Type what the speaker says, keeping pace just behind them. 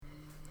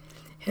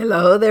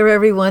Hello there,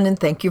 everyone, and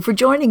thank you for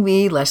joining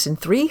me. Lesson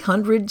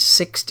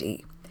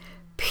 360.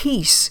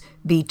 Peace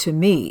be to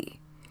me,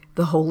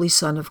 the Holy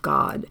Son of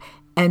God,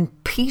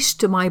 and peace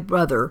to my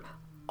brother,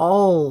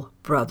 all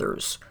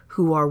brothers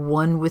who are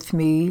one with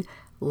me.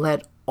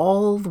 Let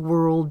all the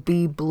world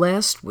be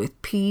blessed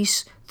with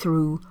peace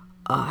through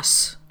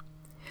us.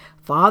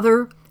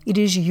 Father, it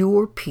is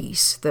your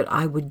peace that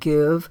I would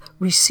give,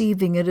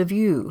 receiving it of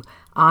you.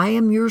 I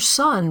am your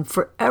son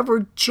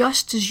forever,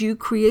 just as you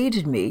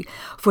created me.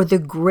 For the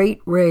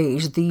great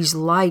rays, these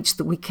lights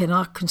that we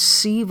cannot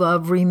conceive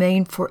of,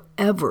 remain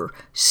forever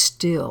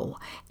still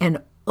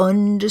and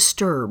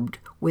undisturbed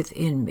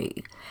within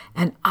me.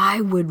 And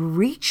I would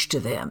reach to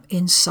them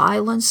in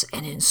silence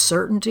and in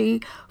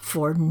certainty,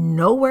 for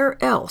nowhere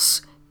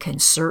else can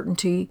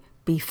certainty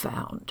be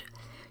found.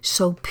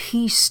 So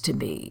peace to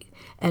me,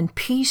 and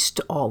peace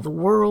to all the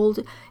world,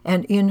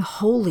 and in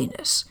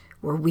holiness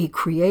were we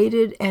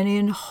created, and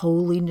in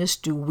holiness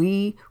do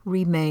we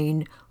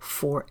remain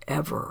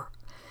forever.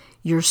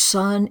 Your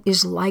Son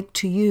is like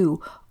to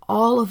you.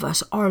 All of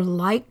us are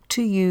like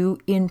to you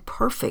in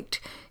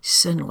perfect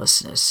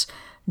sinlessness.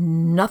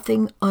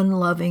 Nothing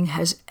unloving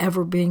has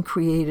ever been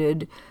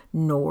created,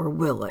 nor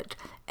will it.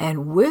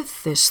 And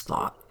with this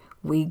thought,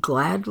 we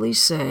gladly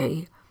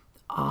say,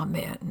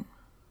 Amen.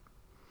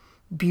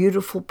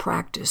 Beautiful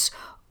practice.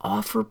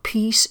 Offer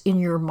peace in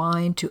your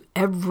mind to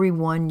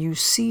everyone you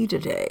see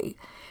today,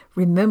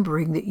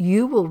 remembering that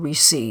you will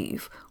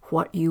receive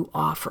what you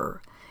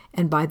offer,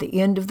 and by the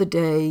end of the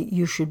day,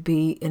 you should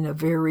be in a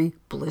very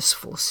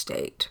blissful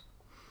state.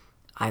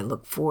 I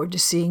look forward to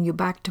seeing you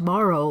back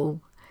tomorrow.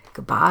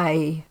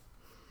 Goodbye.